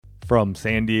From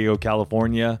San Diego,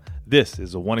 California, this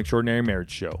is the One Extraordinary Marriage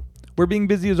Show, where being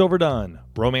busy is overdone,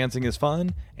 romancing is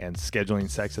fun, and scheduling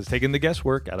sex has taken the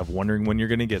guesswork out of wondering when you're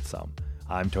going to get some.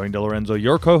 I'm Tony DeLorenzo,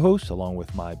 your co-host, along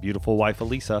with my beautiful wife,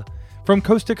 Elisa. From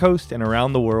coast to coast and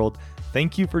around the world,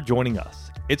 thank you for joining us.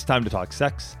 It's time to talk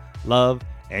sex, love,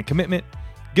 and commitment.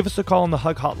 Give us a call on the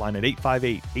HUG hotline at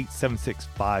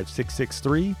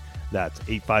 858-876-5663. That's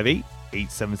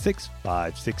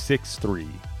 858-876-5663.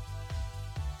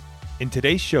 In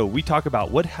today's show, we talk about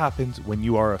what happens when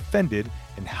you are offended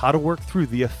and how to work through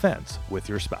the offense with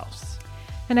your spouse.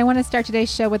 And I want to start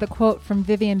today's show with a quote from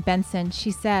Vivian Benson. She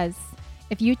says,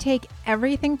 "If you take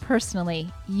everything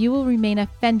personally, you will remain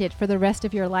offended for the rest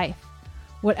of your life.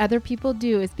 What other people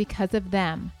do is because of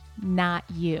them, not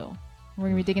you." We're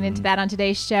going to be digging into that on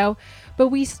today's show. But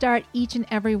we start each and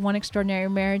every One Extraordinary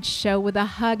Marriage show with a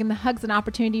hug. And the hug's an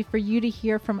opportunity for you to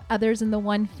hear from others in the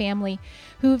One family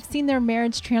who have seen their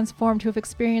marriage transformed, who have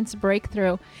experienced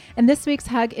breakthrough. And this week's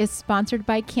hug is sponsored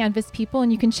by Canvas People.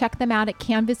 And you can check them out at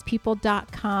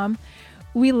canvaspeople.com.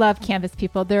 We love Canvas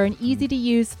People. They're an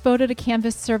easy-to-use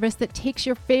photo-to-canvas service that takes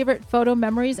your favorite photo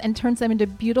memories and turns them into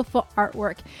beautiful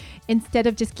artwork instead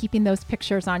of just keeping those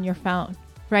pictures on your phone.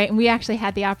 Right. And we actually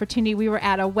had the opportunity. We were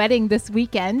at a wedding this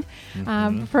weekend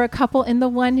for a couple in the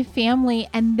One family,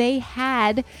 and they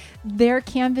had their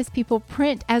Canvas People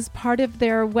print as part of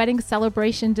their wedding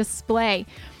celebration display.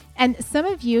 And some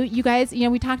of you guys,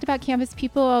 we talked about Canvas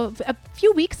People a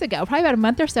few weeks ago, probably about a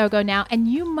month or so ago now, and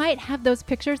you might have those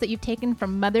pictures that you've taken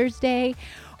from Mother's Day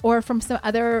or from some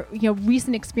other,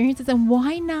 recent experiences. And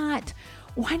why not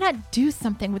do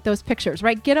something with those pictures,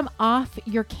 right? Get them off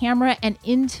your camera and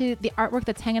into the artwork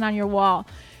that's hanging on your wall,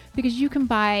 because you can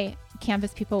buy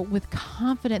Canvas People with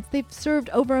confidence. They've served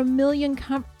over a million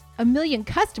customers. I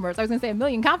was going to say a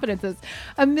million confidences,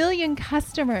 a million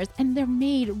customers, and they're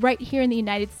made right here in the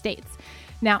United States.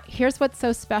 Now, here's what's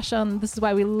so special, and this is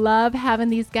why we love having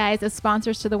these guys as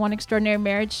sponsors to the One Extraordinary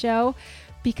Marriage Show,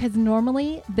 because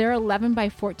normally their 11 by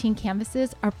 14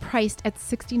 canvases are priced at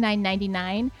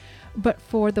 $69.99. But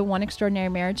for the One Extraordinary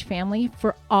Marriage family,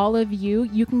 for all of you,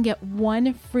 you can get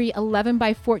one free 11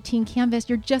 by 14 canvas.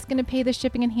 You're just going to pay the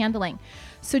shipping and handling.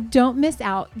 So don't miss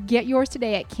out. Get yours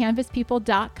today at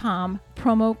canvaspeople.com,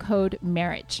 promo code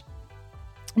marriage.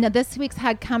 Now, this week's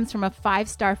hug comes from a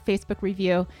 5-star Facebook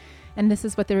review. And this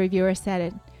is what the reviewer said.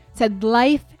 It said,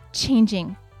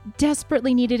 "Life-changing,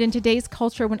 desperately needed in today's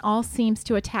culture when all seems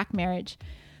to attack marriage.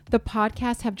 The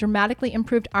podcasts have dramatically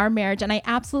improved our marriage, and I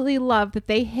absolutely love that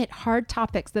they hit hard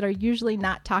topics that are usually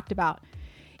not talked about.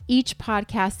 Each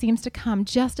podcast seems to come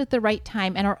just at the right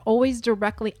time and are always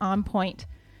directly on point.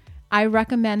 I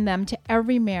recommend them to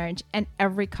every marriage and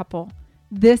every couple.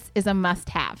 This is a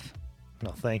must-have."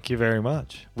 Well, thank you very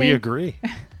much. We agree.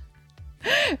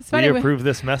 It's funny, we approve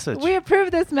this message. We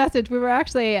approve this message. We were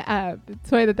actually, it's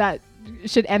funny that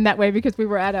should end that way, because we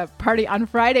were at a party on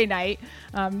Friday night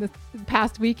this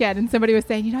past weekend, and somebody was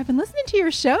saying, I've been listening to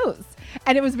your shows.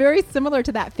 And it was very similar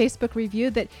to that Facebook review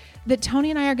that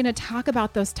Tony and I are going to talk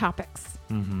about those topics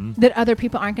that other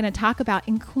people aren't going to talk about,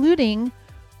 including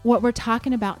what we're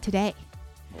talking about today.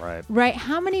 Right.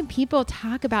 How many people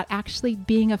talk about actually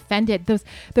being offended?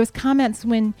 Those comments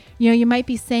when, you might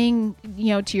be saying,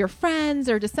 to your friends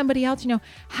or to somebody else,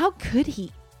 how could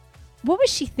he? What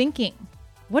was she thinking?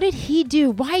 What did he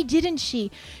do? Why didn't she?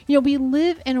 We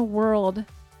live in a world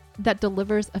that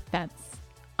delivers offense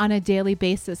on a daily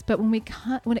basis. But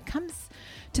when it comes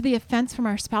to the offense from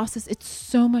our spouses, it's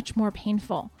so much more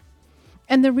painful.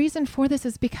 And the reason for this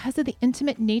is because of the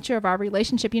intimate nature of our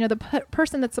relationship. The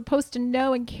person that's supposed to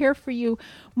know and care for you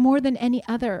more than any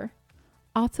other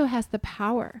also has the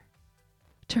power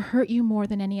to hurt you more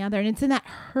than any other. And it's in that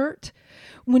hurt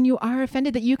when you are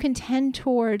offended that you can tend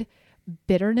toward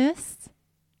bitterness,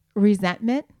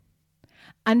 resentment,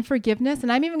 unforgiveness.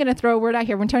 And I'm even going to throw a word out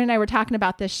here. When Tony and I were talking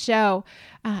about this show,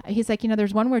 he's like,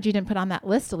 there's one word you didn't put on that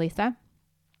list, Elisa.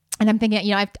 And I'm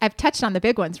thinking, I've touched on the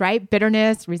big ones, right?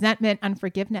 Bitterness, resentment,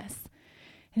 unforgiveness.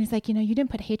 And he's like, you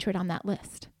didn't put hatred on that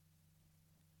list,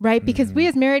 right? Because we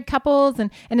as married couples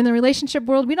and in the relationship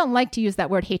world, we don't like to use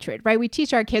that word hatred, right? We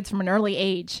teach our kids from an early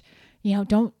age,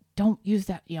 don't use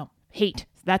that, hate.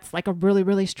 That's like a really,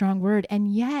 really strong word.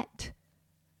 And yet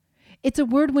it's a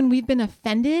word when we've been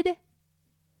offended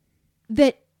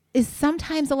that is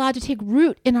sometimes allowed to take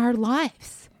root in our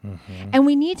lives. And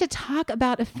we need to talk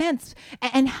about offense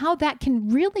and how that can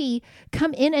really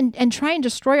come in and try and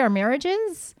destroy our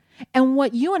marriages, and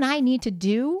what you and I need to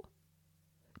do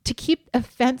to keep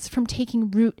offense from taking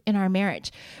root in our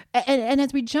marriage. And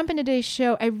as we jump into today's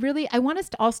show, I want us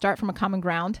to all start from a common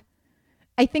ground.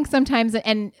 I think sometimes,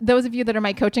 and those of you that are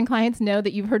my coaching clients know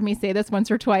that you've heard me say this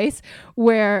once or twice,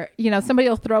 where, somebody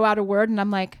will throw out a word and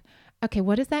I'm like, okay,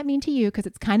 what does that mean to you? Because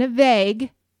it's kind of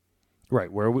vague. Right.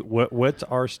 What's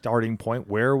our starting point?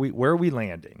 Where are we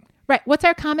landing? Right. What's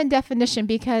our common definition?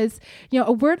 Because,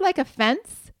 a word like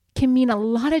offense can mean a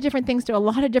lot of different things to a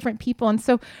lot of different people. And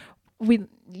so we,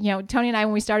 Tony and I,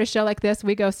 when we start a show like this,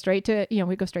 we go straight to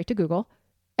Google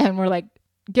and we're like,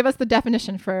 give us the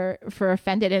definition for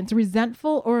offended. And it's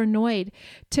resentful or annoyed,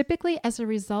 typically as a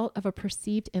result of a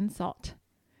perceived insult.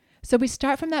 So we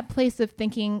start from that place of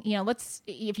thinking,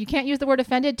 if you can't use the word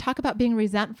offended, talk about being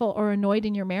resentful or annoyed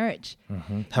in your marriage.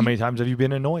 Mm-hmm. How many times have you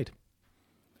been annoyed?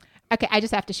 Okay, I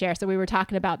just have to share. So we were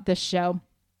talking about this show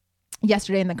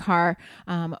yesterday in the car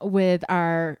with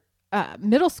our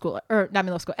elementary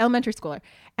schooler.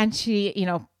 And she,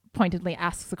 pointedly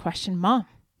asks the question, Mom,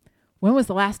 when was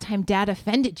the last time Dad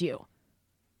offended you?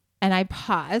 And I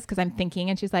pause because I'm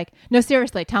thinking, and she's like, no,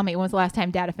 seriously, tell me, when was the last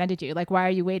time Dad offended you? Like, why are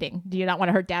you waiting? Do you not want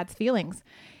to hurt Dad's feelings?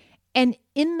 And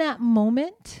in that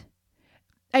moment,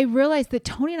 I realized that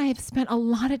Tony and I have spent a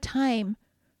lot of time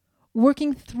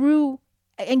working through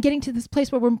and getting to this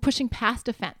place where we're pushing past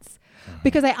offense.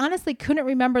 Because I honestly couldn't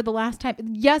remember the last time,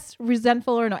 yes,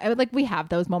 resentful or no, like we have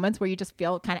those moments where you just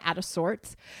feel kind of out of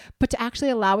sorts, but to actually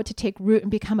allow it to take root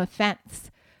and become offense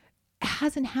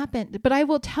hasn't happened. But I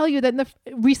will tell you that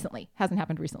hasn't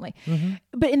happened recently. Mm-hmm.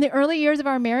 But in the early years of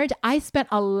our marriage, I spent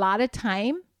a lot of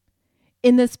time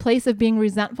in this place of being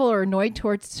resentful or annoyed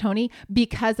towards Tony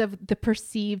because of the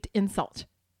perceived insult.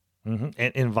 Mm-hmm.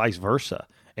 And vice versa.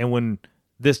 And when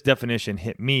this definition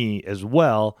hit me as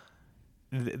well,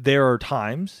 there are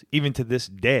times, even to this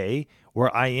day,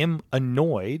 where I am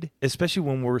annoyed, especially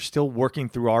when we're still working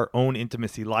through our own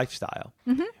intimacy lifestyle.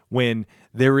 Mm-hmm. When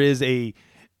there is an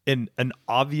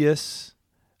obvious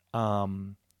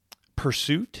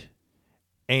pursuit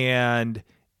and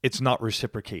it's not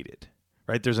reciprocated,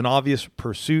 right? There's an obvious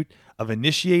pursuit of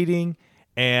initiating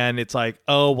and it's like,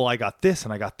 oh, well, I got this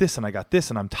and I got this and I got this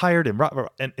and I'm tired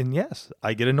and yes,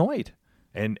 I get annoyed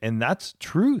and that's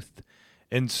truth.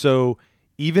 And so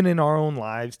even in our own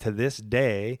lives to this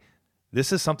day,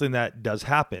 this is something that does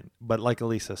happen. But like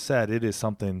Elisa said, it is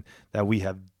something that we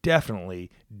have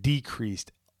definitely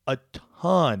decreased a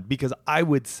ton, because I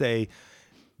would say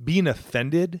being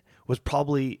offended was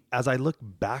probably, as I look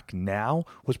back now,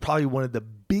 was probably one of the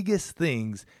biggest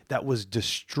things that was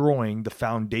destroying the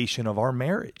foundation of our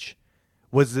marriage,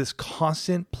 was this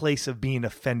constant place of being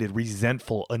offended,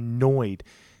 resentful, annoyed.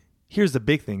 Here's the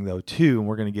big thing though, too, and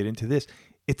we're going to get into this.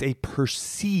 It's a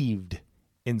perceived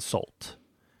insult.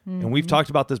 Mm-hmm. And we've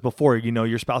talked about this before.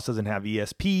 Your spouse doesn't have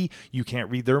ESP. You can't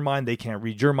read their mind. They can't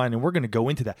read your mind. And we're going to go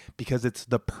into that because it's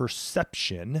the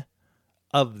perception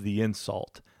of the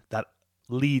insult that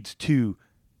leads to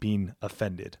being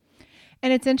offended.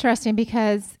 And it's interesting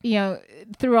because,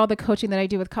 through all the coaching that I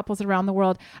do with couples around the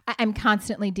world, I'm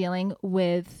constantly dealing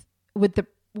with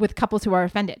couples who are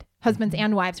offended, husbands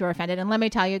and wives who are offended. And let me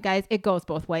tell you guys, it goes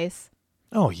both ways.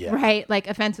 Oh, yeah. Right? Like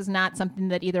offense is not something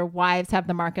that either wives have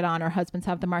the market on or husbands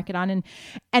have the market on.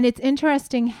 And it's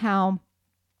interesting how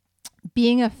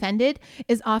being offended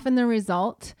is often the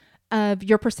result of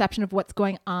your perception of what's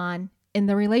going on in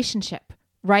the relationship,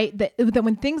 right? That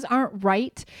when things aren't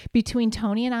right between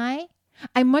Tony and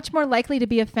I'm much more likely to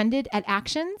be offended at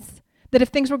actions that if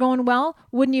things were going well,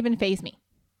 wouldn't even faze me.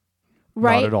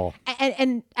 Right. Not at all.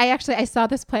 And I saw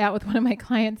this play out with one of my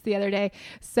clients the other day.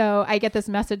 So I get this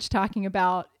message talking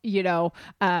about, the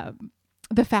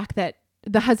fact that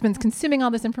the husband's consuming all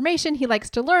this information. He likes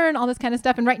to learn all this kind of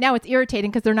stuff. And right now it's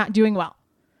irritating because they're not doing well.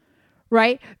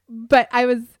 Right. But I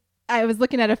was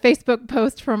looking at a Facebook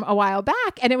post from a while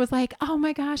back and it was like, oh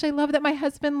my gosh, I love that my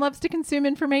husband loves to consume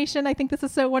information. I think this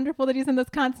is so wonderful that he's in this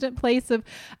constant place of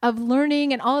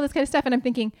learning and all of this kind of stuff. And I'm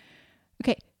thinking,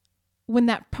 okay, when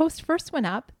that post first went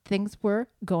up, things were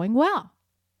going well.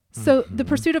 So the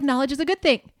pursuit of knowledge is a good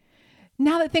thing.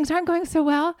 Now that things aren't going so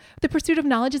well, the pursuit of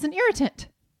knowledge is an irritant.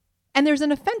 And there's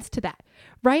an offense to that,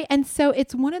 right? And so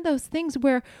it's one of those things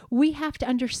where we have to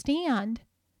understand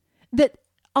that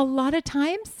a lot of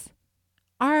times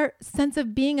our sense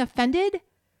of being offended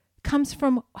comes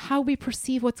from how we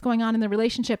perceive what's going on in the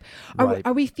relationship.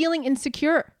 Are we feeling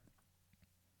insecure?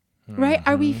 Right? Mm-hmm.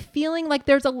 Are we feeling like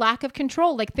there's a lack of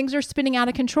control? Like things are spinning out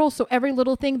of control. So every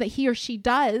little thing that he or she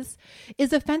does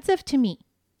is offensive to me,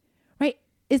 right?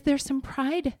 Is there some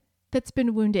pride that's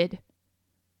been wounded,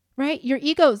 right? Your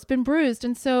ego's been bruised.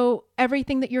 And so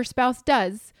everything that your spouse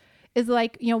does is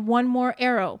like, one more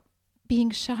arrow being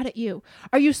shot at you.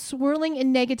 Are you swirling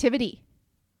in negativity?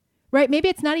 right? Maybe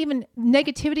it's not even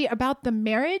negativity about the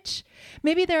marriage.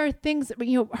 Maybe there are things,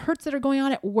 hurts that are going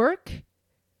on at work.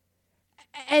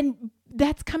 And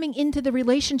that's coming into the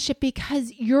relationship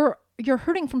because you're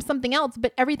hurting from something else,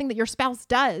 but everything that your spouse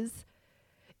does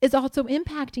is also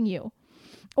impacting you.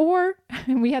 Or,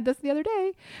 and we had this the other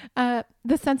day,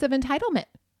 the sense of entitlement,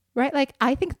 right? Like,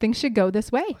 I think things should go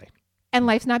this way, and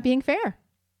life's not being fair.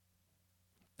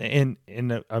 And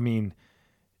I mean,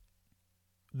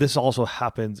 this also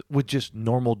happens with just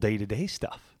normal day-to-day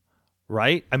stuff,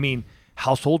 right? I mean,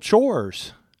 household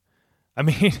chores. I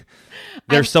mean,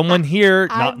 there's someone here,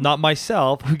 not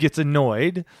myself, who gets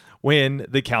annoyed when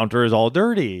the counter is all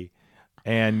dirty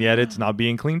and yet it's not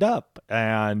being cleaned up.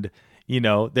 And,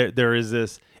 there is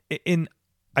this, and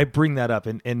I bring that up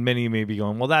and many may be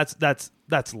going, well,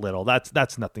 that's little.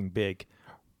 That's nothing big.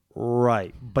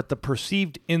 Right. But the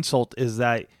perceived insult is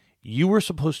that you were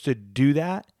supposed to do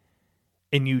that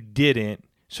and you didn't.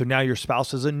 So now your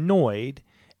spouse is annoyed.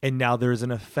 And now there's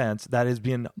an offense that is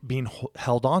being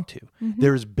held onto. Mm-hmm.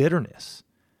 There's bitterness.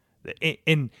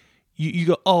 And you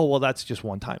go, oh, well, that's just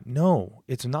one time. No,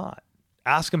 it's not.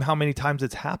 Ask them how many times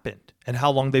it's happened and how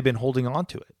long they've been holding on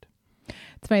to it.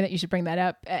 It's funny that you should bring that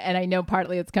up. And I know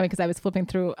partly it's coming because I was flipping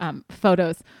through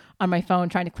photos on my phone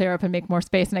trying to clear up and make more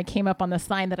space. And I came up on the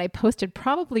sign that I posted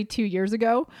probably 2 years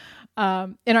ago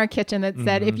in our kitchen that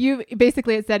said, if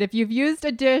you've used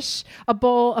a dish, a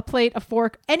bowl, a plate, a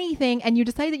fork, anything, and you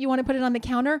decide that you want to put it on the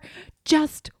counter,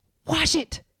 just wash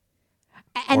it.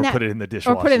 And put it in the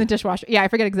dishwasher. Or put it in the dishwasher. Yeah, I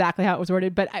forget exactly how it was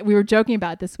worded, but we were joking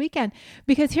about it this weekend.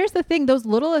 Because here's the thing, those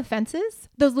little offenses,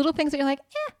 those little things that you're like,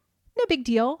 no big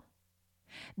deal.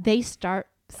 They start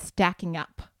stacking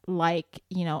up like,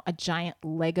 a giant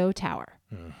Lego tower,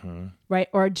 right?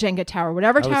 Or a Jenga tower,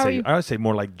 whatever tower. I would say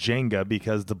more like Jenga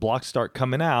because the blocks start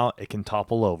coming out, it can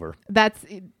topple over. That's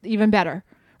even better,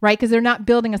 right? Because they're not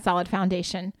building a solid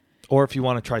foundation. Or if you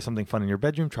want to try something fun in your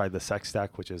bedroom, try the sex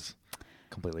stack, which is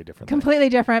completely different. Completely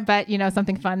different, but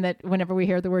something fun that whenever we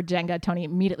hear the word Jenga, Tony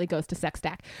immediately goes to sex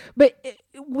stack. But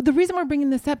the reason we're bringing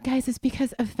this up, guys, is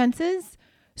because offenses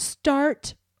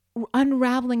start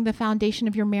unraveling the foundation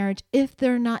of your marriage if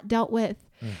they're not dealt with.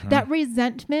 Mm-hmm. That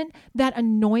resentment, that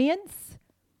annoyance,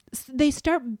 they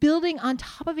start building on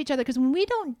top of each other. Because when we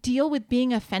don't deal with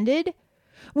being offended,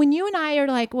 when you and I are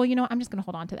like, well, I'm just going to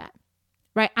hold on to that,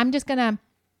 right? I'm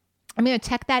going to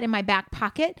check that in my back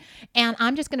pocket and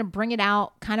I'm just going to bring it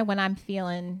out kind of when I'm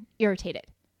feeling irritated,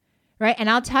 right? And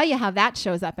I'll tell you how that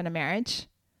shows up in a marriage,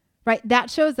 right?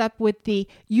 That shows up with the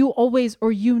you always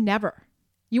or you never.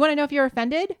 You want to know if you're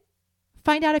offended?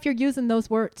 Find out if you're using those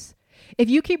words. If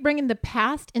you keep bringing the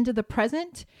past into the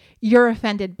present, you're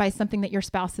offended by something that your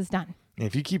spouse has done.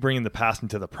 If you keep bringing the past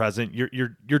into the present,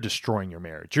 you're destroying your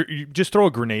marriage. You just throw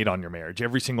a grenade on your marriage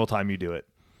every single time you do it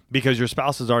because your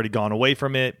spouse has already gone away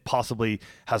from it, possibly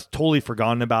has totally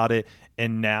forgotten about it.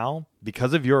 And now,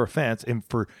 because of your offense and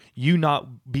for you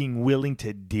not being willing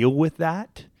to deal with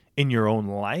that in your own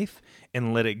life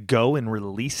and let it go and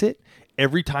release it,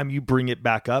 every time you bring it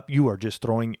back up, you are just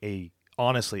throwing a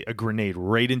grenade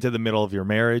right into the middle of your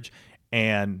marriage.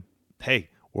 And hey,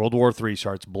 World War III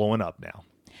starts blowing up now.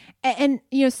 And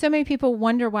so many people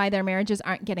wonder why their marriages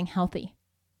aren't getting healthy,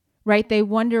 right? They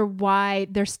wonder why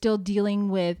they're still dealing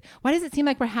with, why does it seem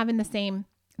like we're having the same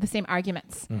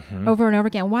arguments over and over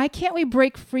again? Why can't we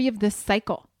break free of this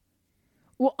cycle?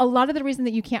 Well, a lot of the reason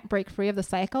that you can't break free of the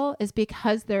cycle is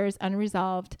because there's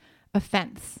unresolved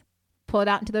offense. Pull it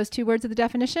out into those 2 words of the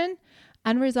definition: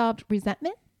 unresolved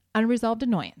resentment, unresolved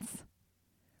annoyance,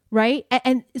 right?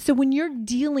 And so when you're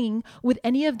dealing with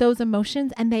any of those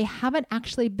emotions and they haven't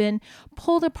actually been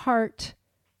pulled apart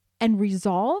and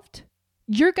resolved,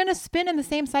 you're going to spin in the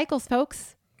same cycles,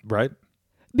 folks. Right.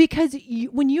 Because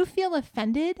when you feel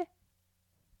offended,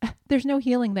 there's no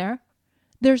healing there.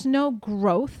 There's no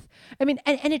growth. I mean,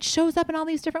 and it shows up in all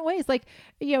these different ways. Like,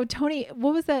 Tony,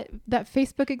 what was that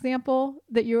Facebook example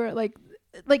that you were like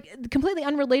completely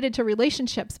unrelated to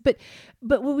relationships, but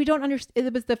what we don't understand,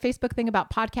 it was the Facebook thing about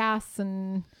podcasts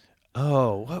and.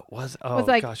 Oh, what was? Oh, was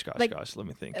like, gosh. Let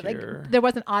me think here. There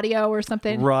wasn't audio or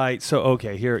something. Right. So,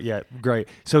 okay, here. Yeah. Great.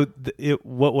 So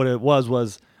what it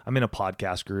was I'm in a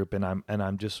podcast group and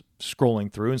I'm just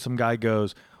scrolling through and some guy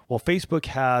goes, well,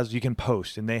 Facebook you can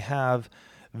post and they have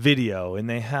video and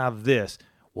they have this.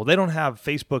 Well, they don't have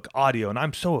Facebook audio and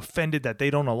I'm so offended that they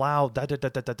don't allow da.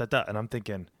 And I'm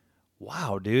thinking,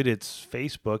 wow, dude, it's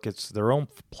Facebook. It's their own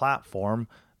platform.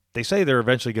 They say they're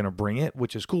eventually going to bring it,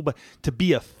 which is cool. But to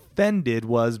be offended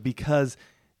was because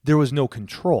there was no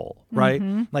control, right?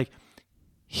 Mm-hmm. Like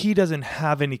he doesn't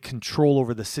have any control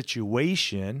over the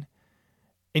situation.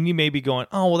 And you may be going,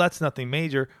 oh, well, that's nothing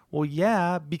major. Well,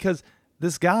 yeah, because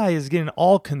this guy is getting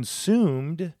all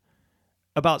consumed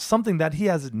about something that he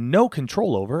has no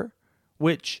control over,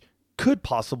 which could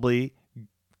possibly,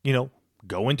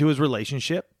 go into his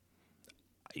relationship.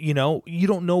 You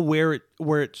don't know where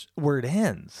it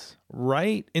ends,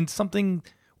 right? In something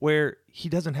where he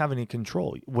doesn't have any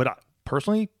control. Would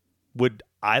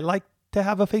I like to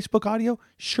have a Facebook audio?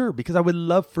 Sure, because I would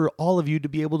love for all of you to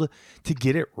be able to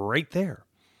get it right there.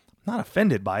 I'm not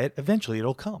offended by it. Eventually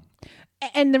it'll come.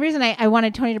 And the reason I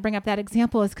wanted Tony to bring up that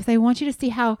example is because I want you to see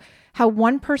how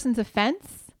one person's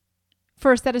offense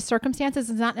for a set of circumstances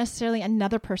is not necessarily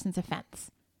another person's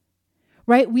offense,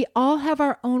 right? We all have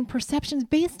our own perceptions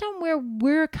based on where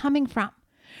we're coming from,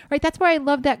 right? That's why I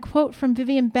love that quote from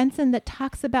Vivian Benson that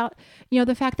talks about,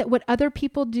 the fact that what other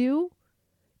people do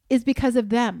is because of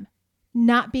them,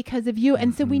 not because of you.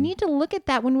 And so we need to look at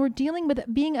that when we're dealing with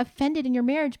being offended in your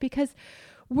marriage, because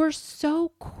we're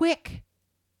so quick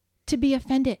to be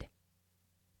offended.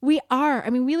 We are. I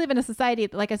mean, we live in a society,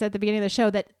 like I said at the beginning of the show,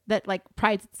 that like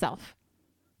prides itself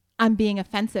on being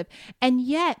offensive. And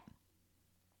yet,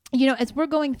 as we're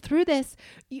going through this,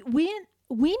 we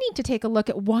need to take a look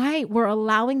at why we're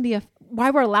allowing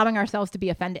ourselves to be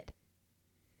offended.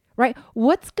 Right?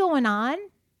 What's going on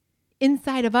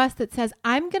inside of us that says,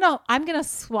 I'm gonna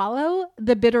swallow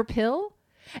the bitter pill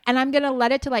and I'm gonna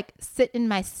let it to like sit in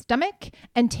my stomach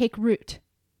and take root.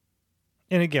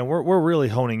 And again, we're really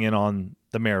honing in on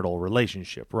the marital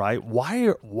relationship, right?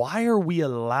 Why are we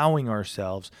allowing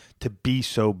ourselves to be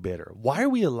so bitter? Why are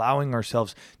we allowing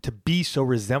ourselves to be so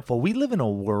resentful? We live in a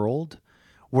world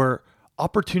where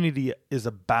opportunity is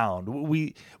abound.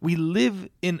 We live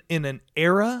in an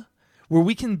era where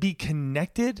we can be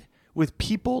connected with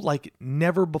people like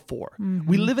never before. Mm-hmm.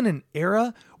 We live in an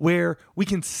era where we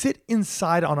can sit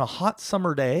inside on a hot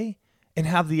summer day and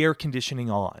have the air conditioning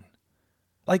on.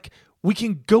 Like, we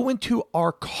can go into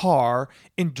our car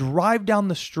and drive down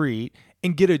the street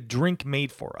and get a drink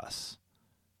made for us.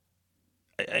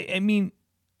 I mean,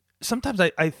 sometimes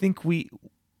I think we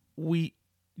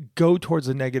go towards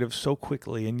the negative so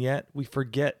quickly, and yet we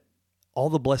forget all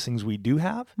the blessings we do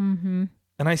have. Mm-hmm.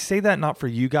 And I say that not for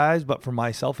you guys, but for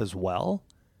myself as well.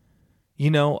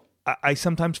 I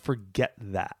sometimes forget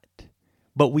that.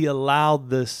 But we allow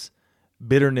this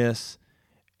bitterness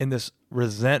and this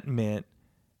resentment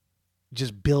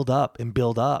just build up,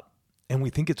 and we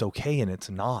think it's okay, and it's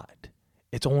not.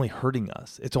 It's only hurting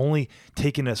us. It's only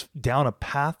taking us down a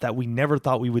path that we never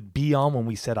thought we would be on when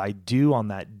we said I do on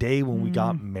that day when we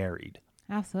got married.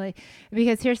 Absolutely.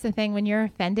 Because here's the thing, when you're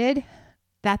offended,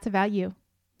 that's about you,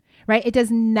 right? It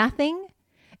does nothing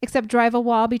except drive a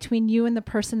wall between you and the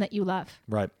person that you love.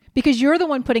 Right. Because you're the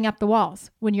one putting up the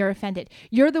walls when you're offended.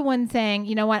 You're the one saying,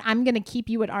 you know what, I'm going to keep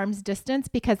you at arm's distance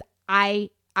because I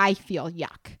feel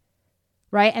yuck.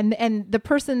 Right. And the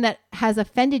person that has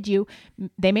offended you,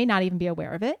 they may not even be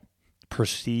aware of it.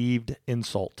 Perceived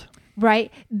insult.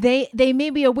 Right. They may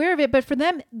be aware of it, but for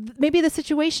them, maybe the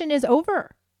situation is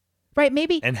over. Right.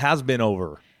 Maybe. And has been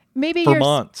over. Maybe for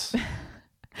months.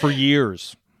 For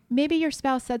years. Maybe your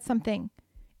spouse said something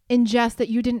in jest that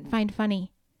you didn't find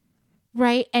funny.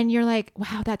 Right. And you're like,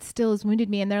 wow, that still has wounded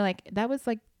me. And they're like, that was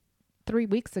like 3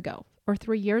 weeks ago or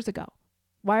 3 years ago.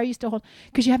 Why are you still holding?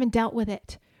 Because you haven't dealt with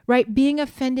it. Right? Being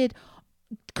offended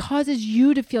causes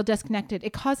you to feel disconnected.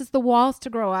 It causes the walls to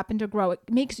grow up and to grow. It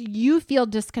makes you feel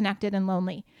disconnected and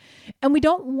lonely. And we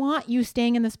don't want you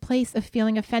staying in this place of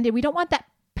feeling offended. We don't want that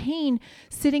pain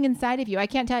sitting inside of you. I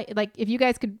can't tell you, like, if you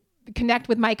guys could connect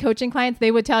with my coaching clients,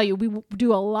 they would tell you we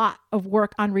do a lot of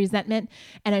work on resentment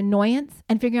and annoyance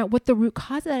and figuring out what the root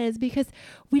cause of that is, because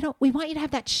we want you to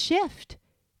have that shift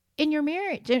in your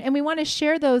marriage. And we want to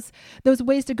share those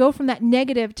ways to go from that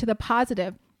negative to the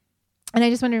positive. And I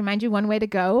just want to remind you, one way to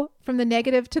go from the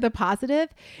negative to the positive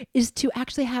is to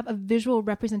actually have a visual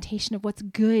representation of what's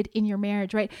good in your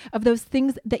marriage, right? Of those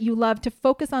things that you love, to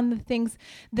focus on the things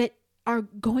that are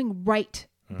going right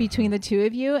between the two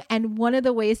of you. And one of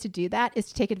the ways to do that is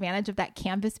to take advantage of that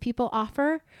Canvas People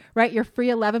offer, right? Your free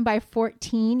 11 by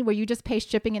 14, where you just pay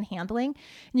shipping and handling.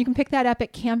 And you can pick that up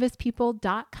at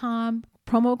canvaspeople.com,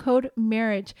 promo code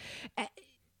marriage.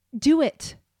 Do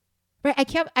it, right?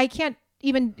 I can't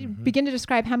even begin to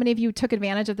describe how many of you took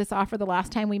advantage of this offer the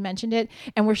last time we mentioned it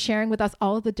and were sharing with us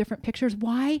all of the different pictures.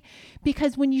 Why?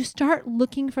 Because when you start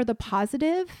looking for the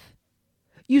positive,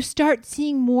 you start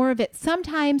seeing more of it.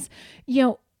 Sometimes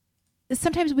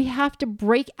we have to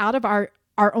break out of our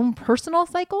own personal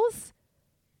cycles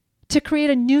to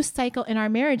create a new cycle in our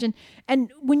marriage.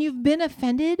 And when you've been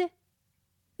offended,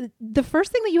 the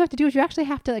first thing that you have to do is you actually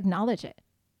have to acknowledge it,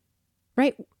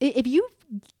 right? If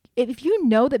if you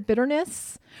know that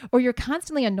bitterness or you're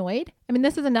constantly annoyed, I mean,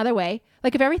 this is another way.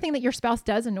 Like if everything that your spouse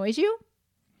does annoys you,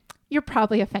 you're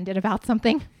probably offended about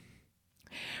something,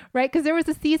 right? Because there was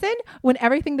a season when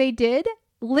everything they did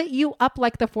lit you up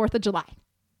like the 4th of July.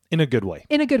 In a good way.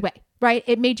 In a good way, right?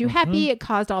 It made you happy. It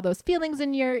caused all those feelings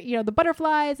in your, the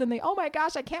butterflies and oh my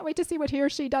gosh, I can't wait to see what he or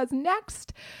she does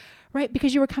next, right?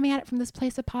 Because you were coming at it from this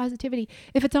place of positivity.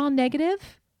 If it's all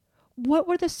negative, what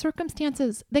were the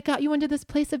circumstances that got you into this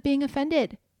place of being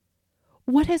offended?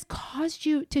 What has caused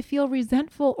you to feel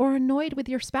resentful or annoyed with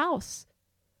your spouse,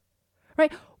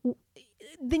 right?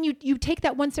 Then you take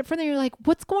that one step further and you're like,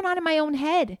 what's going on in my own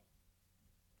head?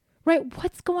 Right?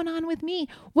 What's going on with me?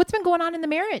 What's been going on in the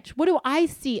marriage? What do I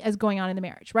see as going on in the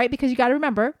marriage? Right? Because you got to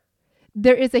remember,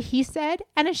 there is a he said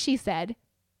and a she said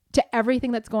to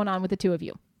everything that's going on with the two of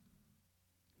you.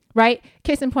 Right?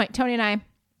 Case in point, Tony and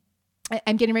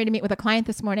I'm getting ready to meet with a client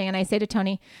this morning, and I say to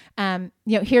Tony,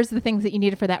 here's the things that you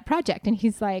needed for that project. And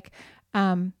he's like,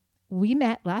 we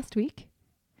met last week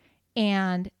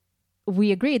and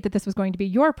we agreed that this was going to be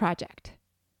your project.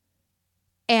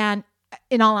 And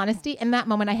in all honesty, in that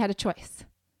moment, I had a choice,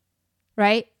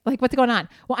 right? Like, what's going on?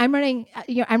 Well, I'm running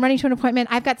to an appointment.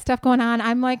 I've got stuff going on.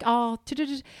 I'm like,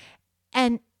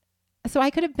 and so I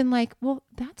could have been like, well,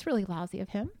 that's really lousy of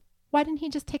him. Why didn't he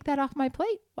just take that off my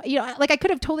plate? Like I could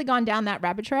have totally gone down that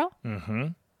rabbit trail,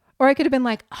 or I could have been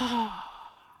like, oh,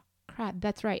 crap,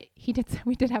 that's right.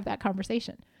 We did have that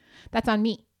conversation. That's on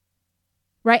me,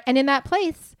 right? And in that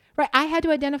place, right, I had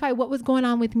to identify what was going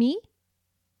on with me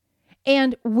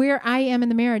and where I am in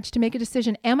the marriage to make a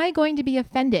decision. Am I going to be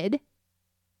offended,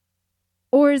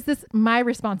 or is this my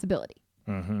responsibility?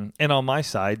 And on my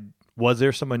side, was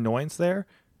there some annoyance there?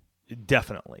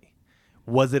 Definitely.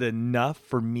 Was it enough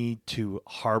for me to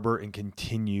harbor and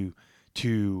continue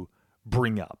to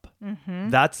bring up?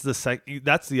 That's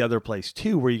the other place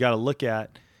too, where you got to look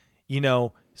at,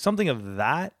 something of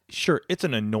that. Sure, it's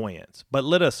an annoyance, but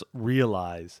let us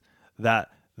realize that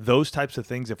those types of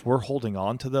things, if we're holding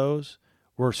on to those,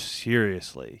 we're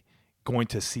seriously going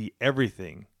to see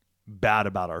everything bad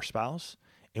about our spouse.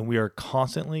 And we are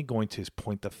constantly going to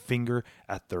point the finger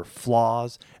at their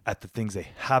flaws, at the things they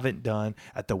haven't done,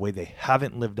 at the way they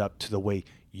haven't lived up to the way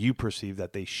you perceive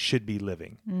that they should be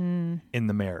living in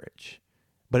the marriage.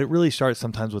 But it really starts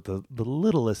sometimes with the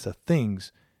littlest of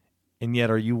things. And yet,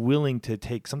 are you willing to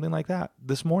take something like that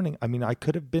this morning? I mean, I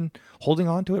could have been holding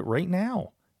on to it right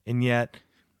now. And yet,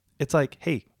 it's like,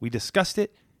 hey, we discussed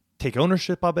it, take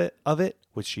ownership of it,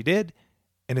 which she did,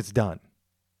 and it's done.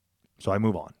 So I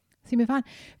move on. So you move on.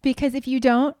 Because if you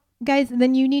don't, guys,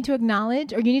 then you need to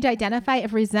acknowledge, or you need to identify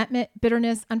if resentment,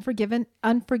 bitterness,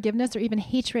 unforgiveness, or even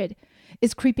hatred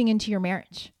is creeping into your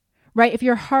marriage, right? If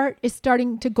your heart is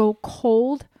starting to go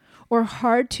cold or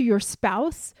hard to your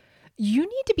spouse, you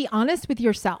need to be honest with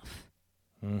yourself,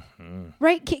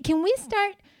 right? Can we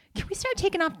start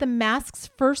taking off the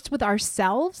masks first with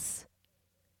ourselves,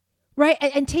 right?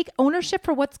 And take ownership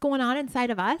for what's going on inside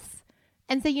of us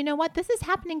and say, you know what, this is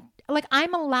happening. Like,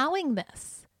 I'm allowing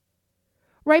this,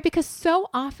 right? Because so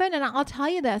often, and I'll tell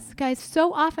you this, guys,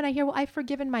 so often I hear, well, I've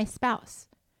forgiven my spouse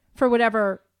for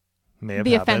whatever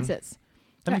the offense is.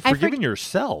 I mean, forgiving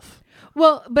yourself.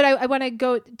 Well, but I want to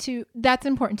go to, that's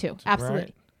important too.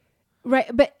 Absolutely. Right.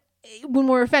 But when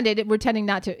we're offended, we're tending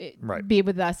not to be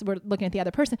with us. We're looking at the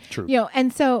other person. True.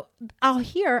 And so I'll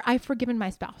hear, I've forgiven my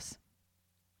spouse.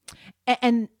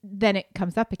 And then it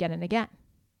comes up again and again.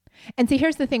 And see,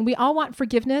 here's the thing. We all want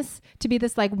forgiveness to be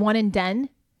this like one and done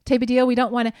type of deal. We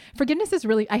don't want to, forgiveness is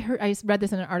really, I read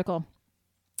this in an article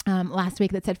last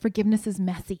week that said forgiveness is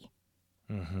messy.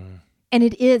 And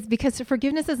it is, because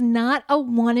forgiveness is not a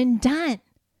one and done.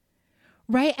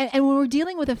 Right. And when we're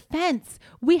dealing with offense,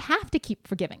 we have to keep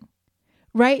forgiving.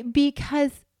 Right.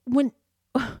 Because when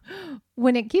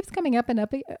it keeps coming up and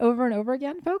up over and over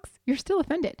again, folks, you're still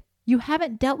offended. You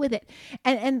haven't dealt with it.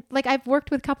 And like, I've worked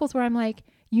with couples where I'm like,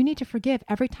 you need to forgive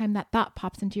every time that thought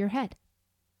pops into your head.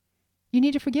 You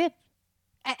need to forgive.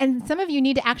 And some of you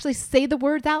need to actually say the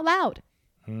words out loud.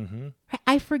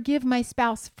 I forgive my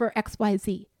spouse for X, Y,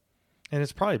 Z. And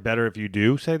it's probably better if you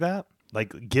do say that.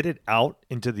 Like, get it out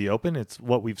into the open. It's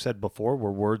what we've said before,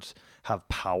 where words have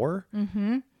power.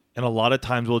 And a lot of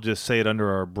times we'll just say it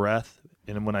under our breath.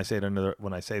 And when I say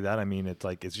that, I mean, it's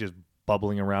like, it's just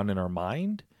bubbling around in our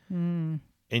mind. And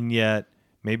yet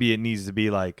maybe it needs to be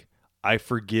like, I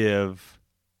forgive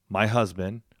my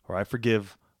husband, or I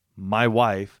forgive my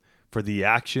wife for the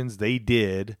actions they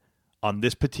did on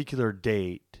this particular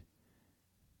date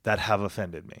that have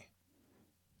offended me.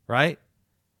 Right?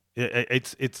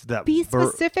 It's that. Be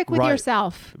specific with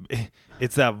yourself.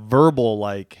 It's that verbal,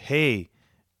 like, hey,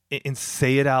 and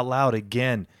say it out loud.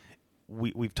 Again,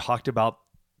 we've talked about,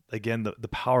 again, the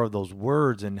power of those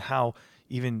words, and how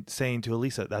even saying to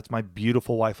Elisa, that's my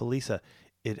beautiful wife, Elisa,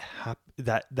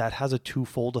 that has a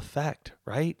twofold effect,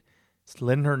 right? It's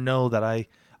letting her know that I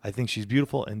think she's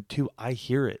beautiful, and two, I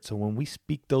hear it. So when we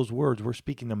speak those words, we're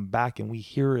speaking them back, and we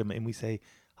hear them, and we say,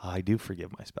 I do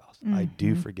forgive my spouse. I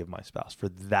do forgive my spouse for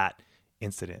that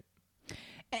incident.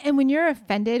 And when you're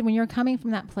offended, when you're coming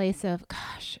from that place of,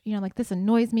 gosh, like this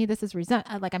annoys me, this is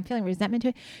like I'm feeling resentment to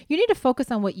it, you need to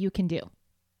focus on what you can do.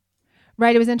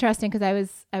 Right? It was interesting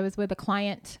because I was with a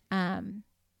client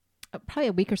probably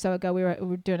a week or so ago. We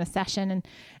were doing a session,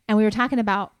 and we were talking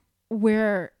about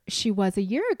where she was a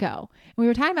year ago. And we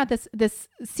were talking about this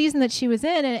season that she was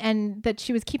in, and that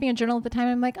she was keeping a journal at the time.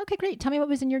 I'm like, okay, great. Tell me what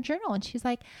was in your journal. And she's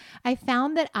like, I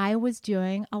found that I was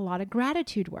doing a lot of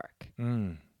gratitude work.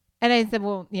 And I said,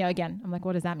 well, again, I'm like,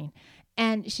 what does that mean?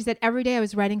 And she said, every day I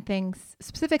was writing things,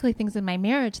 specifically things in my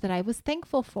marriage that I was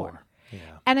thankful for. Yeah.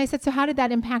 And I said, so how did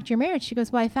that impact your marriage? She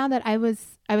goes, well, I found that I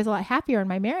was a lot happier in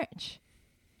my marriage.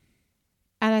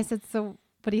 And I said, so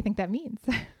what do you think that means?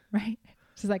 Right?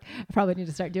 She's like, I probably need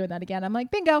to start doing that again. I'm like,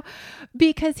 bingo.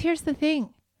 Because here's the thing.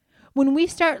 When we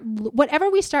start, whatever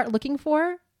we start looking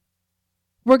for,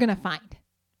 we're going to find,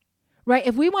 right?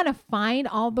 If we want to find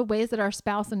all the ways that our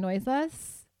spouse annoys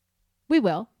us, we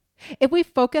will. If we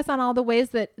focus on all the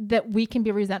ways that we can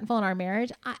be resentful in our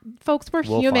marriage, folks,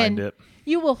 we'll human. Find it.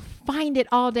 You will find it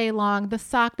all day long. The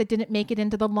sock that didn't make it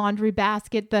into the laundry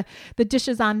basket, the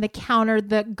dishes on the counter,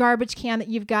 the garbage can that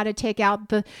you've got to take out,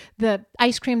 the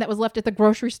ice cream that was left at the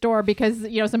grocery store because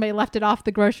somebody left it off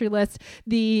the grocery list,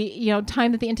 the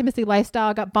time that the intimacy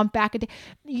lifestyle got bumped back a day.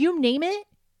 You name it.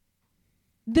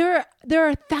 There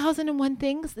are 1,001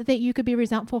 things that you could be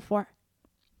resentful for.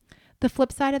 The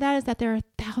flip side of that is that there are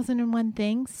 1,001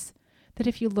 things that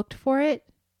if you looked for it,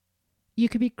 you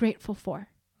could be grateful for,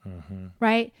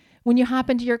 right? When you hop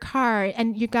into your car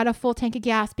and you've got a full tank of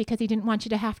gas because he didn't want you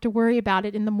to have to worry about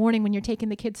it in the morning when you're taking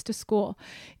the kids to school,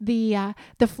 the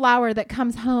flour that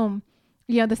comes home,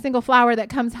 the single flour that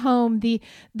comes home, the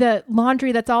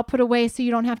laundry that's all put away so you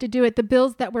don't have to do it, the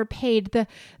bills that were paid, the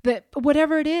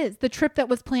whatever it is, the trip that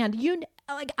was planned.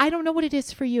 I don't know what it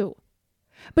is for you.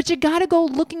 But you got to go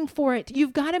looking for it.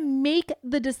 You've got to make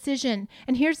the decision.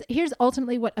 And here's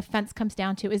ultimately what offense comes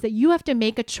down to, is that you have to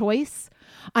make a choice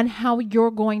on how you're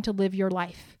going to live your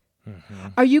life.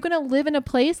 Are you going to live in a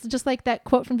place, just like that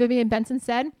quote from Vivian Benson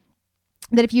said,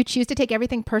 that if you choose to take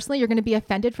everything personally, you're going to be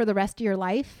offended for the rest of your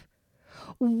life?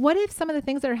 What if some of the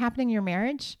things that are happening in your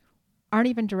marriage aren't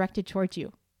even directed towards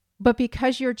you? But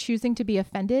because you're choosing to be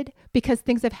offended, because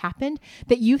things have happened,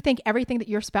 that you think everything that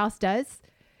your spouse does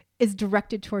is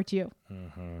directed towards you.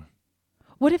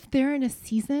 What if they're in a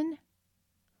season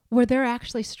where they're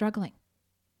actually struggling,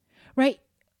 right?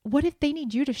 What if they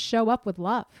need you to show up with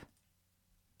love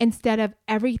instead of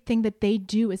everything that they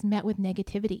do is met with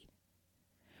negativity,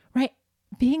 right?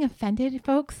 Being offended,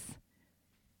 folks,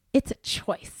 it's a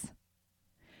choice.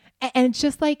 And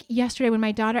just like yesterday when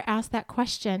my daughter asked that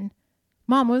question,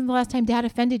 Mom, when was the last time Dad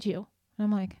offended you? And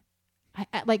I'm like,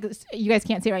 like you guys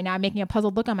can't see right now, I'm making a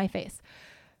puzzled look on my face.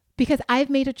 Because I've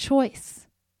made a choice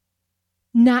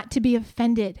not to be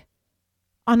offended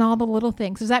on all the little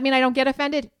things. Does that mean I don't get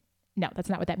offended? No, that's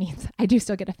not what that means. I do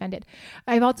still get offended.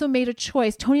 I've also made a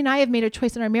choice. Tony and I have made a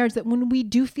choice in our marriage that when we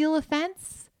do feel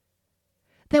offense,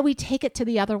 that we take it to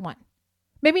the other one.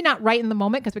 Maybe not right in the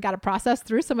moment because we got to process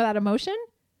through some of that emotion,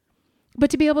 but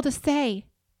to be able to say,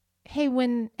 hey,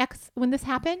 when this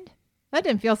happened, that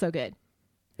didn't feel so good.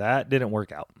 That didn't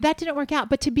work out. But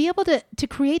to be able to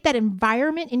create that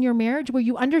environment in your marriage where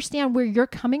you understand where you're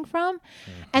coming from,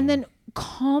 and then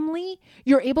calmly,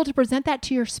 you're able to present that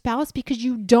to your spouse because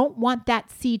you don't want that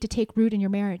seed to take root in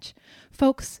your marriage.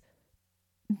 Folks,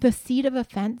 the seed of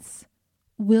offense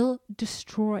will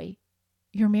destroy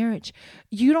your marriage.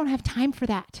 You don't have time for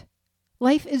that.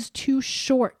 Life is too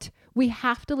short. We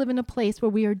have to live in a place where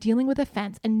we are dealing with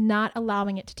offense and not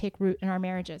allowing it to take root in our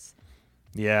marriages.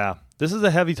 Yeah, this is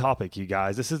a heavy topic, you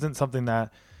guys. This isn't something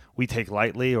that we take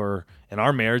lightly or in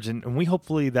our marriage. And we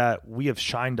hopefully that we have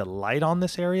shined a light on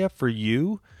this area for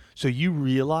you so you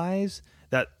realize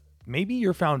that maybe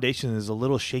your foundation is a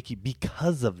little shaky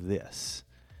because of this.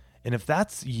 And if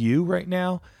that's you right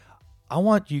now, I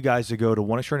want you guys to go to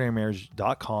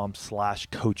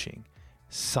oneextraordinarymarriage.com/coaching.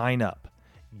 Sign up.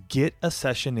 Get a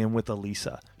session in with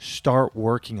Elisa. Start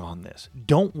working on this.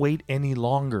 Don't wait any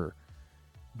longer.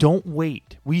 Don't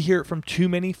wait. We hear it from too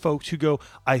many folks who go,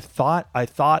 I thought,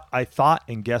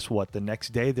 and guess what? The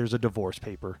next day there's a divorce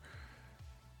paper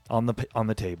on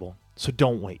the table. So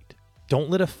don't wait. Don't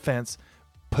let offense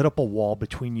put up a wall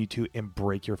between you two and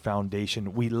break your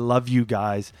foundation. We love you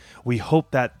guys. We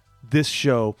hope that this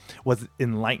show was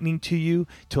enlightening to you,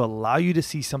 to allow you to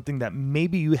see something that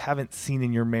maybe you haven't seen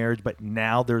in your marriage, but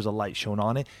now there's a light shown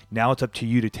on it. Now it's up to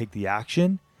you to take the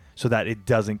action so that it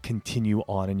doesn't continue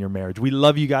on in your marriage. We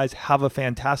love you guys. Have a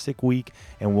fantastic week,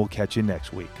 and we'll catch you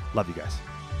next week. Love you guys.